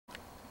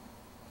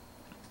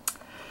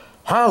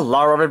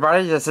Hello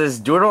everybody, this is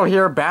Doodle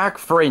here back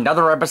for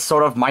another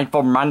episode of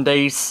Mindful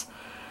Mondays.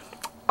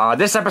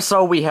 This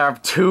episode we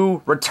have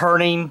two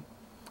returning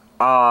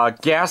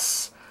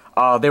guests.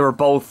 They were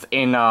both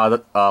in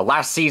the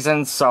last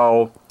season,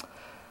 so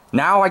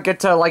now I get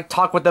to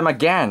talk with them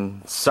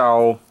again.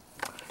 So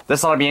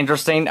this ought to be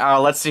interesting.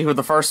 Let's see who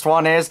the first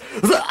one is.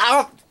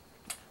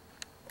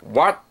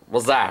 What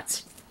was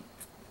that?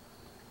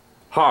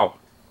 Oh,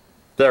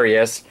 there he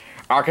is.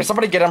 Can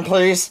somebody get him,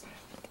 please?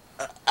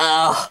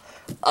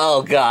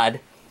 Oh god.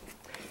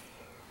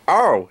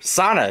 Oh,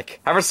 Sonic.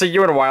 Haven't seen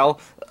you in a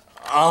while.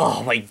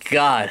 Oh my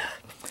god.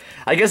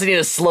 I guess I need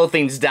to slow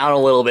things down a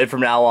little bit from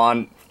now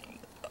on.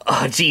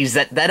 Oh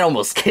jeez, that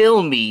almost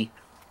killed me.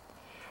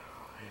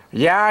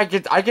 Yeah,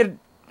 I could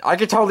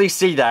totally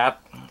see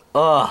that.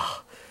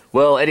 Ugh.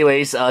 Well,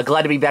 anyways,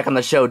 glad to be back on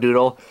the show,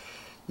 Doodle.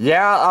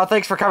 Yeah,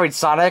 thanks for coming,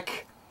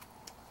 Sonic.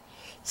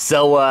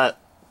 So,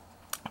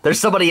 there's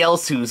somebody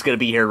else who's gonna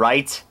be here,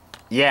 right?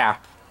 Yeah.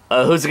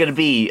 Who's it gonna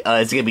be?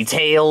 Is it gonna be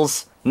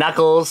Tails?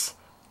 Knuckles?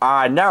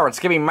 No, it's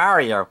gonna be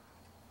Mario.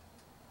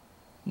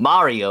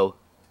 Mario?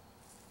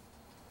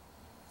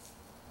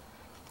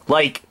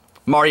 Like,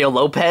 Mario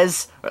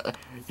Lopez?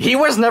 He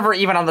was never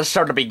even on the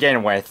show to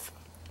begin with.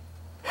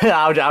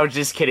 I was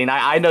just kidding.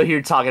 I know who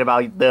you're talking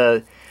about,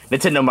 the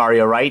Nintendo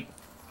Mario, right?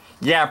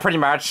 Yeah, pretty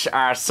much.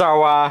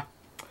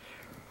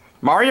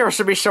 Mario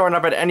should be showing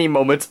up at any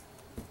moment.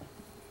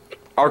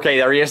 Okay,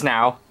 there he is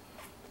now.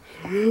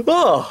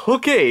 Oh,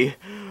 okay.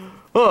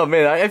 Oh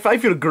man, I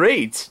feel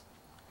great.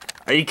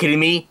 Are you kidding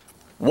me?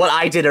 What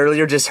I did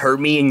earlier just hurt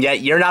me, and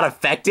yet you're not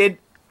affected?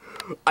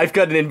 I've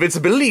got an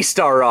invincibility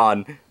star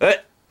on.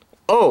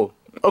 Oh,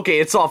 okay,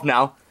 it's off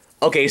now.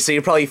 Okay, so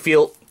you probably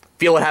feel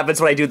what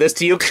happens when I do this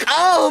to you.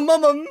 Oh,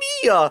 mamma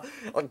mia!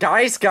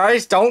 Guys,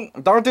 don't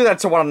do that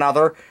to one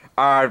another.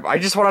 I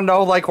just want to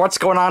know what's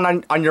going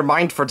on your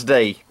mind for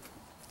today.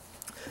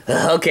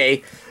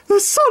 Okay,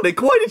 Sonic,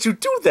 why did you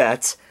do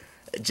that?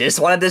 Just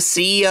wanted to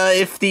see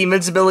if the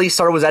invincibility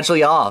star was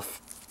actually off.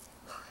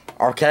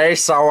 Okay,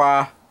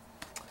 so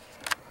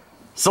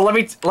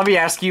let me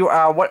ask you,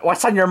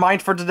 what's on your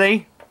mind for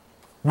today?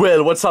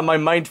 Well, what's on my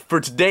mind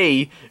for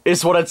today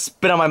is what has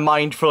been on my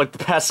mind for the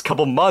past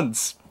couple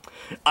months.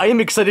 I am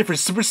excited for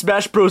Super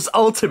Smash Bros.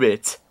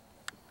 Ultimate.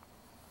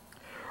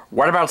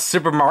 What about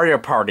Super Mario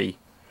Party?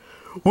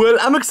 Well,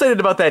 I'm excited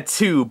about that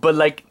too,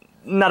 but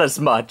not as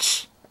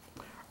much.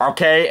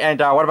 Okay, and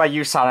what about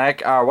you,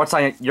 Sonic? What's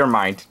on your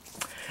mind?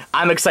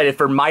 I'm excited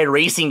for my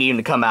racing game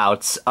to come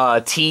out.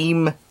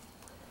 Team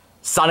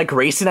Sonic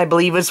Racing, I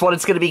believe is what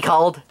it's going to be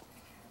called.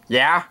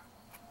 Yeah?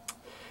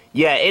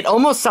 Yeah, it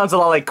almost sounds a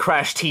lot like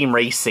Crash Team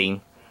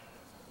Racing.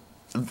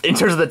 In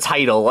terms of the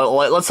title.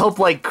 Let's hope,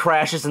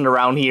 Crash isn't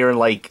around here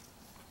and,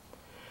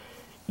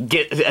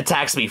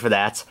 attacks me for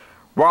that.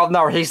 Well,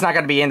 no, he's not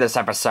going to be in this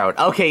episode.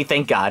 Okay,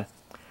 thank God.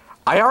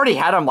 I already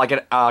had him,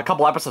 a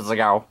couple episodes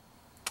ago.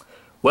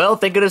 Well,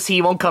 thank goodness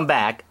he won't come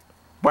back.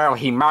 Well,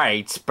 he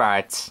might,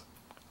 but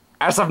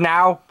as of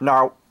now,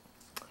 no.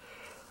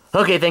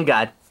 Okay, thank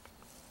God.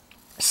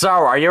 So,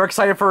 are you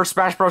excited for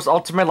Smash Bros.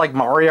 Ultimate like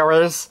Mario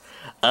is?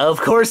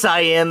 Of course I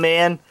am,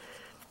 man.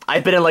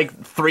 I've been in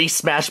 3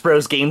 Smash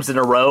Bros. Games in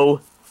a row.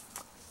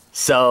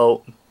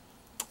 So,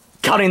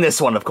 counting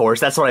this one, of course.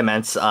 That's what I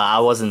meant. I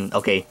wasn't...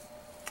 Okay.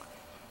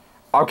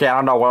 Okay, I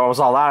don't know what was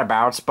all that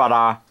about,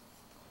 but,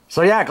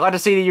 so yeah, glad to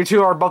see that you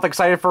two are both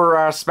excited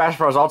for, Smash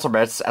Bros.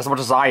 Ultimate, as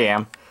much as I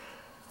am.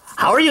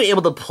 How are you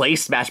able to play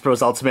Smash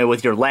Bros. Ultimate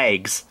with your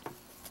legs?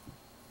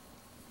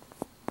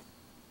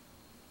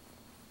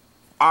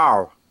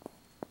 Oh.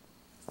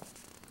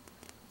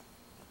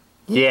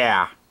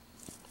 Yeah.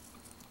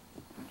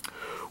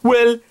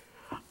 Well,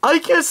 I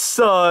guess,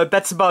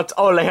 that's about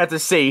all I had to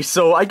say,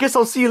 so I guess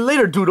I'll see you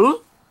later,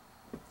 Doodle.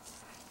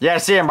 Yeah,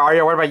 see you,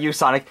 Mario. What about you,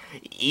 Sonic?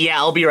 Yeah,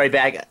 I'll be right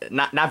back.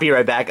 Not be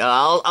right back.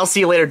 I'll see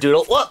you later,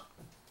 Doodle. What?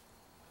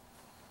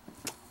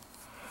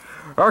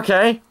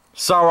 Okay,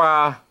 so,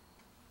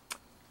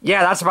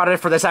 yeah, that's about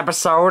it for this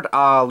episode.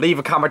 Leave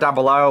a comment down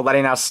below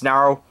letting us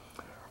know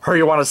who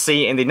you want to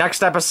see in the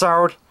next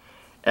episode.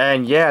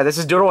 And yeah, this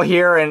is Doodle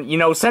here,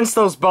 and since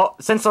those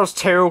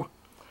two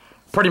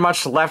pretty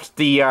much left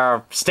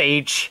the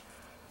stage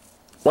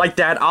like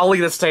that, I'll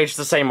leave the stage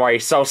the same way.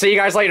 So see you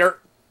guys later.